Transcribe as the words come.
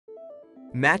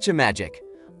Matcha Magic.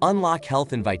 Unlock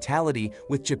health and vitality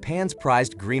with Japan's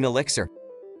prized green elixir.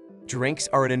 Drinks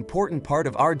are an important part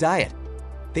of our diet.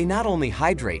 They not only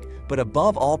hydrate, but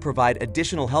above all provide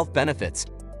additional health benefits.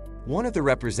 One of the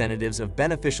representatives of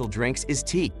beneficial drinks is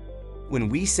tea. When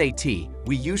we say tea,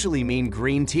 we usually mean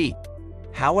green tea.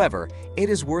 However, it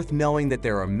is worth knowing that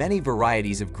there are many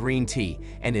varieties of green tea,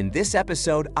 and in this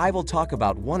episode, I will talk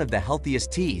about one of the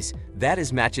healthiest teas, that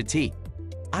is matcha tea.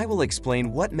 I will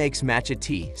explain what makes matcha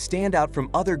tea stand out from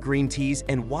other green teas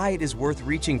and why it is worth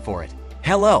reaching for it.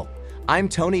 Hello, I'm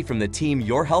Tony from the team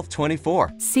Your Health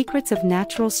 24. Secrets of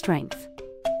natural strength.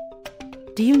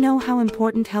 Do you know how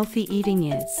important healthy eating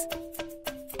is?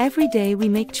 Every day we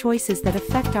make choices that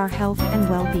affect our health and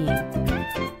well-being.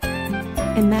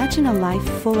 Imagine a life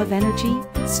full of energy,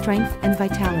 strength, and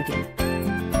vitality.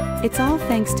 It's all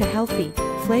thanks to healthy,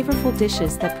 flavorful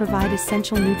dishes that provide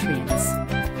essential nutrients.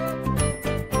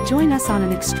 Join us on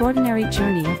an extraordinary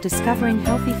journey of discovering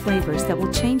healthy flavors that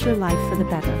will change your life for the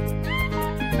better.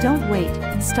 Don't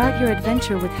wait, start your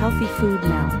adventure with healthy food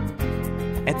now.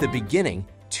 At the beginning,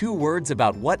 2 words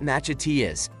about what matcha tea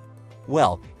is.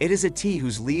 Well, it is a tea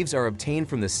whose leaves are obtained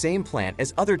from the same plant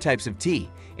as other types of tea,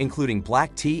 including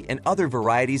black tea and other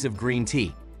varieties of green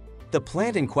tea. The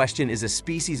plant in question is a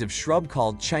species of shrub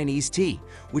called Chinese tea,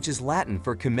 which is Latin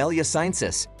for Camellia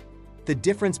sinensis. The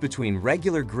difference between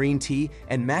regular green tea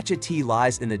and matcha tea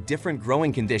lies in the different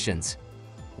growing conditions.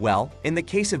 Well, in the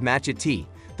case of matcha tea,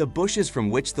 the bushes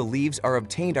from which the leaves are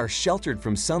obtained are sheltered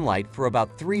from sunlight for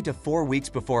about 3 to 4 weeks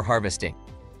before harvesting.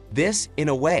 This, in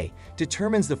a way,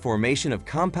 determines the formation of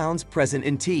compounds present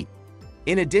in tea.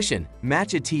 In addition,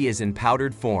 matcha tea is in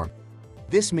powdered form.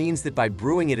 This means that by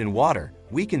brewing it in water,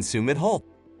 we consume it whole.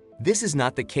 This is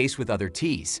not the case with other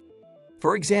teas.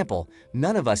 For example,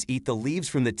 none of us eat the leaves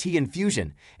from the tea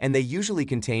infusion, and they usually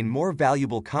contain more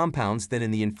valuable compounds than in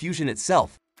the infusion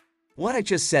itself. What I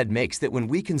just said makes that when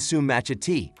we consume matcha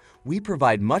tea, we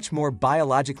provide much more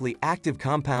biologically active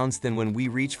compounds than when we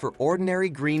reach for ordinary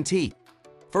green tea.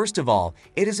 First of all,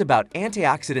 it is about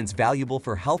antioxidants valuable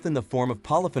for health in the form of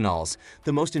polyphenols,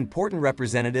 the most important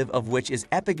representative of which is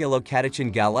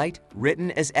epigallocatechin gallite,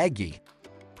 written as egg ghee.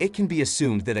 It can be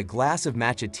assumed that a glass of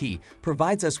matcha tea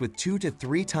provides us with 2 to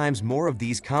 3 times more of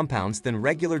these compounds than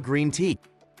regular green tea.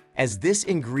 As this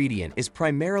ingredient is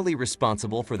primarily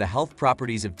responsible for the health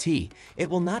properties of tea, it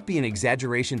will not be an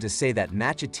exaggeration to say that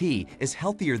matcha tea is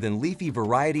healthier than leafy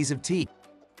varieties of tea.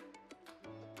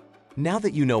 Now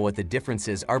that you know what the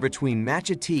differences are between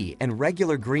matcha tea and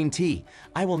regular green tea,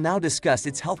 I will now discuss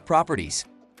its health properties.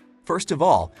 First of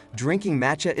all, drinking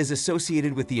matcha is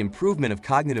associated with the improvement of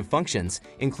cognitive functions,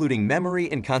 including memory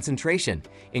and concentration,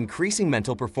 increasing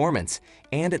mental performance,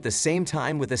 and at the same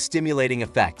time with a stimulating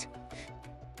effect.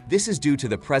 This is due to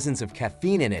the presence of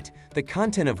caffeine in it, the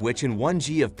content of which in 1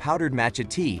 g of powdered matcha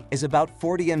tea is about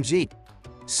 40 mg.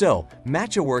 So,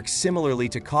 matcha works similarly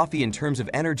to coffee in terms of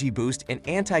energy boost and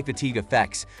anti-fatigue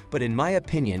effects, but in my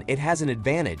opinion it has an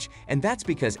advantage, and that's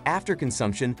because after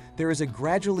consumption there is a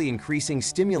gradually increasing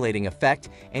stimulating effect,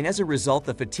 and as a result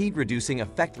the fatigue-reducing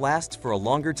effect lasts for a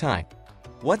longer time.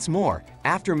 What's more,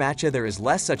 after matcha there is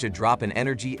less such a drop in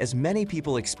energy as many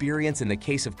people experience in the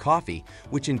case of coffee,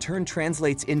 which in turn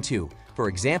translates into, for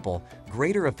example,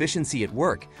 greater efficiency at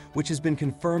work, which has been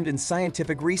confirmed in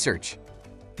scientific research.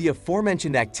 The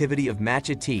aforementioned activity of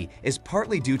matcha tea is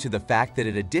partly due to the fact that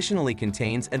it additionally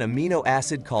contains an amino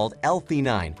acid called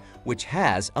L-theanine, which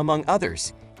has, among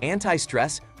others,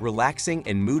 anti-stress, relaxing,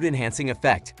 and mood-enhancing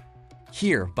effect.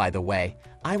 Here, by the way,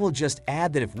 I will just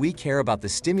add that if we care about the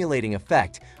stimulating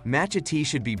effect, matcha tea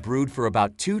should be brewed for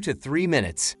about 2 to 3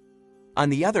 minutes. On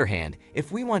the other hand,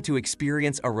 if we want to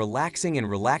experience a relaxing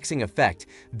effect,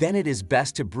 then it is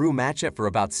best to brew matcha for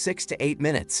about 6 to 8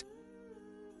 minutes.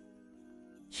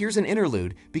 Here's an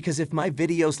interlude, because if my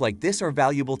videos like this are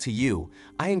valuable to you,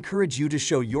 I encourage you to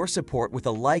show your support with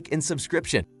a like and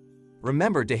subscription.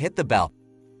 Remember to hit the bell.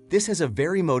 This has a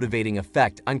very motivating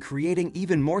effect on creating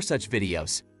even more such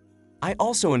videos. I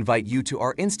also invite you to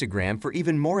our Instagram for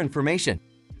even more information.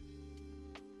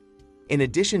 In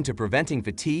addition to preventing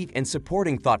fatigue and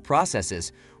supporting thought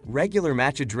processes, regular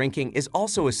matcha drinking is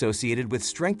also associated with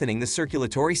strengthening the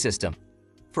circulatory system.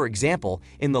 For example,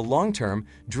 in the long term,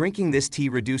 drinking this tea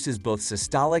reduces both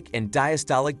systolic and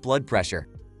diastolic blood pressure.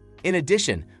 In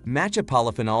addition, matcha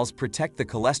polyphenols protect the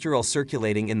cholesterol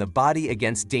circulating in the body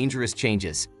against dangerous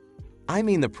changes. I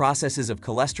mean the processes of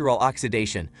cholesterol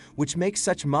oxidation, which makes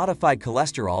such modified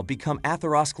cholesterol become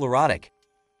atherosclerotic.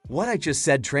 What I just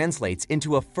said translates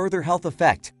into a further health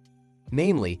effect.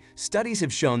 Namely, studies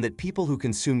have shown that people who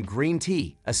consume green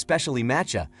tea, especially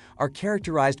matcha, are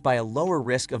characterized by a lower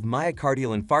risk of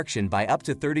myocardial infarction by up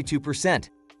to 32%.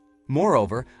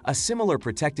 Moreover, a similar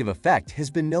protective effect has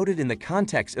been noted in the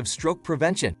context of stroke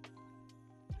prevention.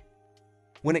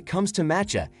 When it comes to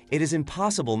matcha, it is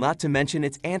impossible not to mention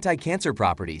its anti-cancer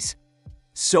properties.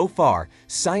 So far,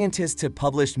 scientists have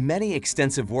published many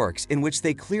extensive works in which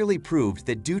they clearly proved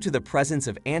that due to the presence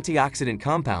of antioxidant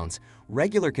compounds,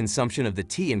 regular consumption of the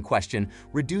tea in question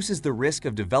reduces the risk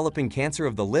of developing cancer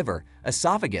of the liver,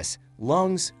 esophagus,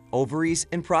 lungs, ovaries,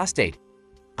 and prostate.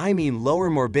 I mean lower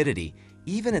morbidity,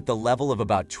 even at the level of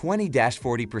about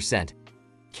 20–40%.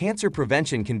 Cancer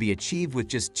prevention can be achieved with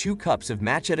just 2 cups of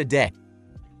matcha a day.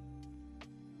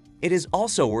 It is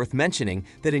also worth mentioning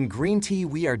that in green tea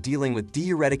we are dealing with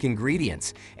diuretic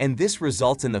ingredients, and this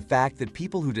results in the fact that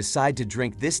people who decide to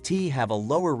drink this tea have a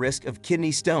lower risk of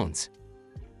kidney stones.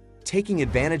 Taking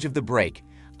advantage of the break,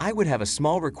 I would have a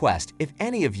small request. If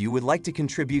any of you would like to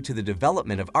contribute to the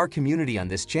development of our community on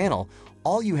this channel,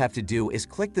 all you have to do is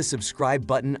click the subscribe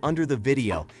button under the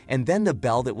video and then the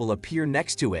bell that will appear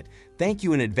next to it. Thank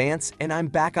you in advance, and I'm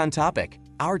back on topic.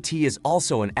 Our tea is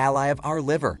also an ally of our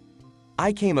liver.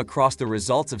 I came across the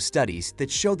results of studies that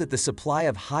showed that the supply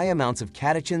of high amounts of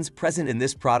catechins present in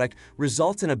this product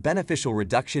results in a beneficial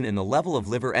reduction in the level of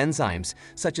liver enzymes,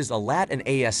 such as ALAT and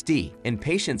AST, in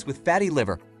patients with fatty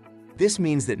liver. This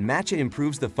means that matcha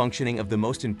improves the functioning of the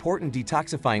most important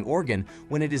detoxifying organ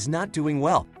when it is not doing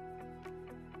well.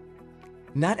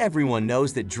 Not everyone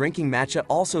knows that drinking matcha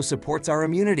also supports our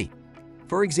immunity.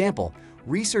 For example,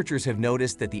 researchers have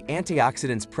noticed that the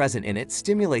antioxidants present in it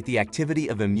stimulate the activity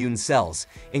of immune cells,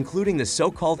 including the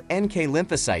so-called NK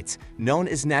lymphocytes, known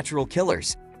as natural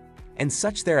killers. And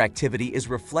such their activity is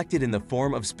reflected in the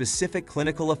form of specific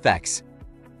clinical effects.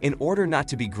 In order not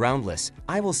to be groundless,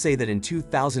 I will say that in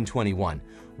 2021,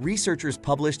 researchers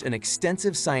published an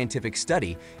extensive scientific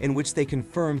study in which they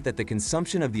confirmed that the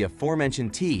consumption of the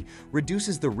aforementioned tea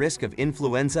reduces the risk of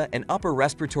influenza and upper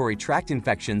respiratory tract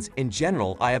infections in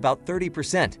general by about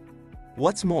 30%.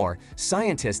 What's more,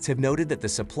 scientists have noted that the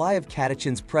supply of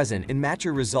catechins present in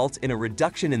matcha results in a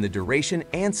reduction in the duration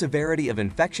and severity of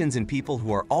infections in people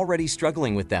who are already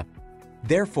struggling with them.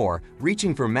 Therefore,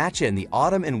 reaching for matcha in the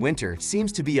autumn and winter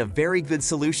seems to be a very good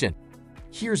solution.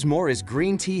 Here's more: is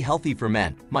green tea healthy for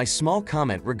men? My small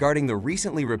comment regarding the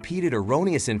recently repeated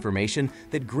erroneous information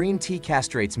that green tea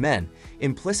castrates men,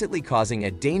 implicitly causing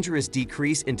a dangerous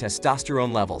decrease in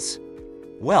testosterone levels.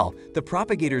 Well, the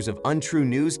propagators of untrue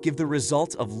news give the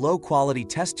results of low-quality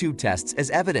test tube tests as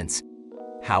evidence.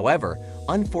 However,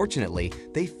 unfortunately,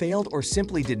 they failed or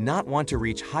simply did not want to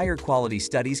reach higher quality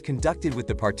studies conducted with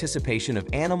the participation of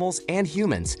animals and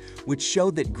humans, which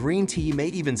showed that green tea may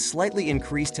even slightly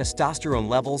increase testosterone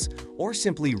levels or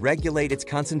simply regulate its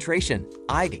concentration,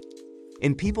 i.e.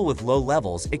 in people with low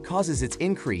levels, it causes its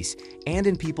increase, and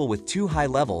in people with too high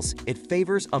levels, it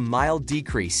favors a mild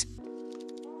decrease.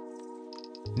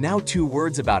 Now 2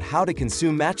 words about how to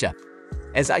consume matcha.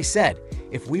 As I said,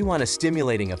 if we want a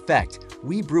stimulating effect,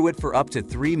 we brew it for up to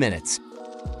 3 minutes.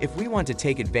 If we want to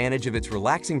take advantage of its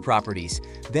relaxing properties,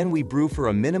 then we brew for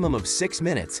a minimum of 6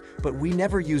 minutes, but we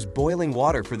never use boiling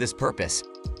water for this purpose.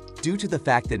 Due to the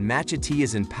fact that matcha tea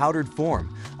is in powdered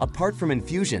form, apart from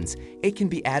infusions, it can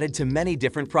be added to many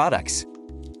different products.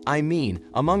 I mean,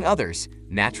 among others,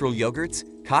 natural yogurts,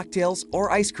 cocktails,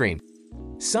 or ice cream.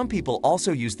 Some people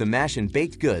also use the mash in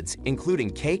baked goods,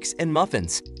 including cakes and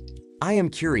muffins. I am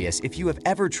curious if you have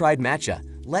ever tried matcha.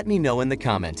 Let me know in the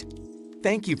comment.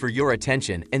 Thank you for your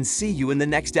attention and see you in the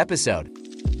next episode.